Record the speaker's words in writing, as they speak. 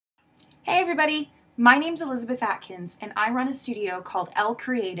Hey everybody, my name's Elizabeth Atkins and I run a studio called Elle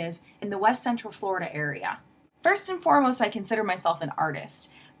Creative in the West Central Florida area. First and foremost, I consider myself an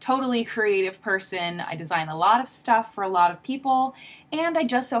artist. Totally creative person. I design a lot of stuff for a lot of people, and I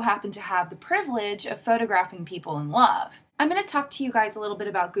just so happen to have the privilege of photographing people in love. I'm going to talk to you guys a little bit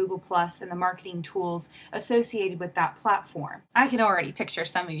about Google Plus and the marketing tools associated with that platform. I can already picture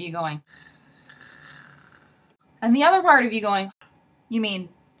some of you going, and the other part of you going, you mean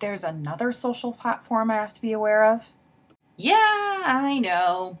there's another social platform I have to be aware of? Yeah, I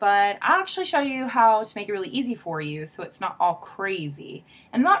know, but I'll actually show you how to make it really easy for you so it's not all crazy.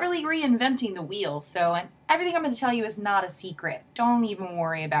 And I'm not really reinventing the wheel, so everything I'm going to tell you is not a secret. Don't even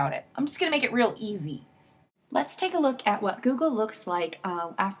worry about it. I'm just going to make it real easy. Let's take a look at what Google looks like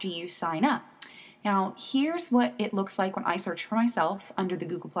after you sign up. Now, here's what it looks like when I search for myself under the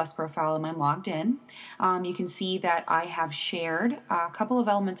Google Plus profile and I'm logged in. You can see that I have shared a couple of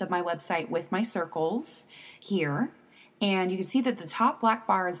elements of my website with my circles here. And you can see that the top black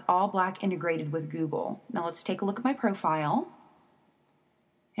bar is all black integrated with Google. Now let's take a look at my profile.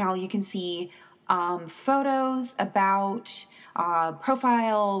 Now you can see photos, about,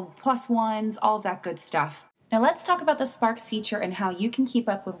 profile, plus ones, all of that good stuff. Now let's talk about the Sparks feature and how you can keep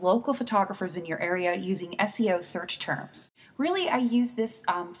up with local photographers in your area using SEO search terms. Really, I use this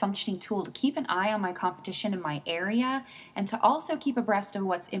functioning tool to keep an eye on my competition in my area and to also keep abreast of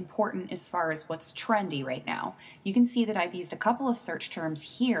what's important as far as what's trendy right now. You can see that I've used a couple of search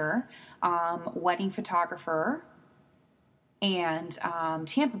terms here, wedding photographer and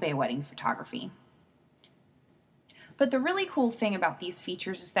Tampa Bay wedding photography. But the really cool thing about these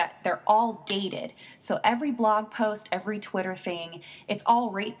features is that they're all dated. So every blog post, every Twitter thing, it's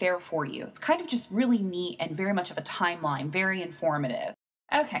all right there for you. It's kind of just really neat and very much of a timeline, very informative.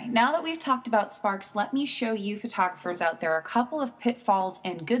 Okay, now that we've talked about Sparks, let me show you photographers out there a couple of pitfalls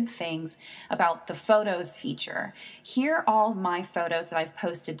and good things about the Photos feature. Here are all my photos that I've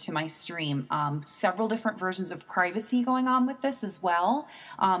posted to my stream. Several different versions of privacy going on with this as well.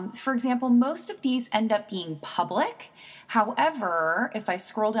 For example, most of these end up being public. However, if I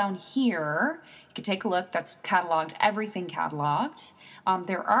scroll down here, you can take a look, that's cataloged, everything cataloged.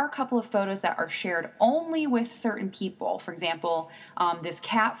 There are a couple of photos that are shared only with certain people. For example, this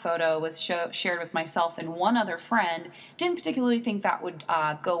cat photo was shared with myself and one other friend. Didn't particularly think that would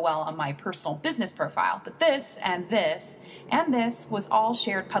go well on my personal business profile, but this and this and this was all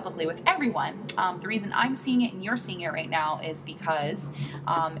shared publicly with everyone. The reason I'm seeing it and you're seeing it right now is because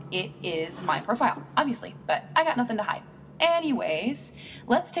it is my profile, obviously, but I got nothing to hide. Anyways,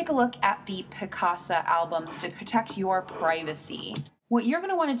 let's take a look at the Picasa albums to protect your privacy. What you're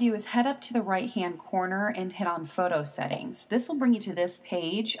going to want to do is head up to the right-hand corner and hit on Photo Settings. This will bring you to this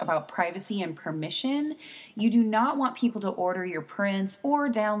page about privacy and permission. You do not want people to order your prints or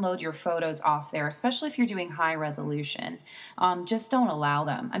download your photos off there, especially if you're doing high resolution. Just don't allow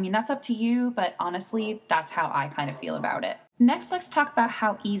them. I mean, that's up to you, but honestly, that's how I kind of feel about it. Next, let's talk about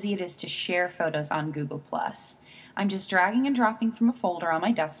how easy it is to share photos on Google+. I'm just dragging and dropping from a folder on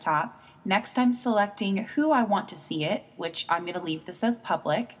my desktop. Next, I'm selecting who I want to see it, which I'm going to leave this as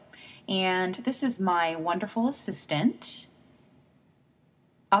public. And this is my wonderful assistant.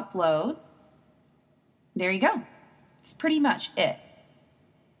 Upload. There you go. It's pretty much it.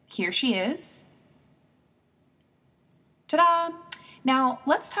 Here she is. Ta-da! Now,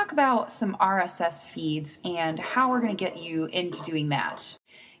 let's talk about some RSS feeds and how we're going to get you into doing that.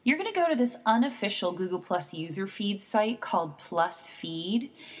 You're going to go to this unofficial Google Plus user feed site called Plus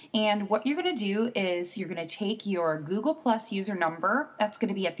Feed, and what you're going to do is you're going to take your Google Plus user number, that's going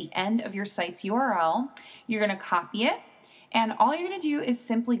to be at the end of your site's URL, you're going to copy it, and all you're going to do is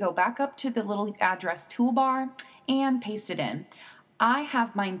simply go back up to the little address toolbar and paste it in. I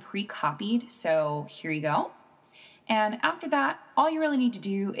have mine pre-copied, so here you go. And after that, all you really need to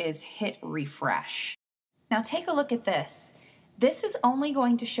do is hit refresh. Now take a look at this. This is only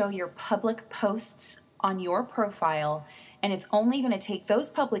going to show your public posts on your profile, and it's only going to take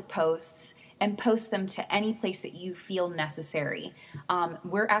those public posts and post them to any place that you feel necessary.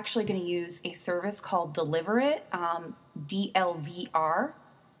 We're actually going to use a service called Deliver DLVR,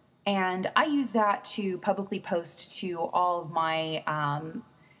 and I use that to publicly post to all of my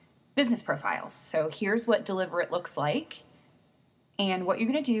business profiles. So here's what Deliver looks like, and what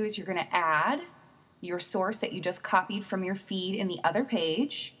you're going to do is you're going to add your source that you just copied from your feed in the other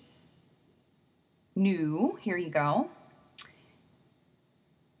page. New, here you go.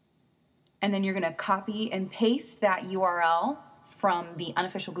 And then you're going to copy and paste that URL from the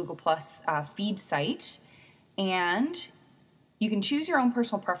unofficial Google Plus feed site. And you can choose your own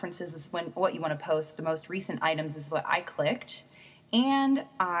personal preferences as what you want to post. The most recent items is what I clicked. and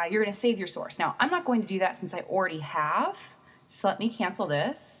you're going to save your source. Now, I'm not going to do that since I already have, so let me cancel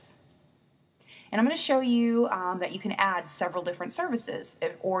this. And I'm going to show you that you can add several different services,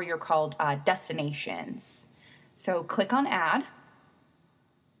 or you're called destinations. So click on Add,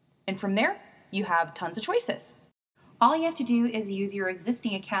 and from there, you have tons of choices. All you have to do is use your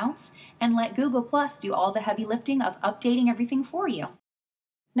existing accounts and let Google Plus do all the heavy lifting of updating everything for you.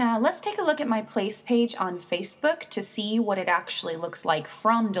 Now let's take a look at my place page on Facebook to see what it actually looks like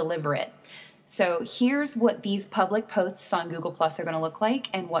from Deliver It. So here's what these public posts on Google Plus are going to look like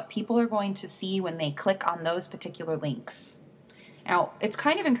and what people are going to see when they click on those particular links. Now, it's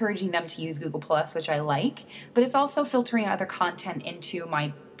kind of encouraging them to use Google Plus, which I like, but it's also filtering other content into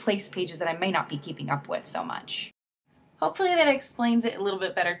my place pages that I may not be keeping up with so much. Hopefully that explains it a little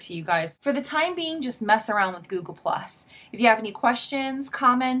bit better to you guys. For the time being, just mess around with Google+. If you have any questions,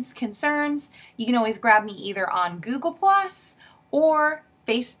 comments, concerns, you can always grab me either on Google+, or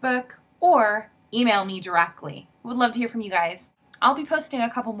Facebook, or email me directly. Would love to hear from you guys. I'll be posting a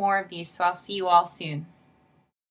couple more of these, so I'll see you all soon.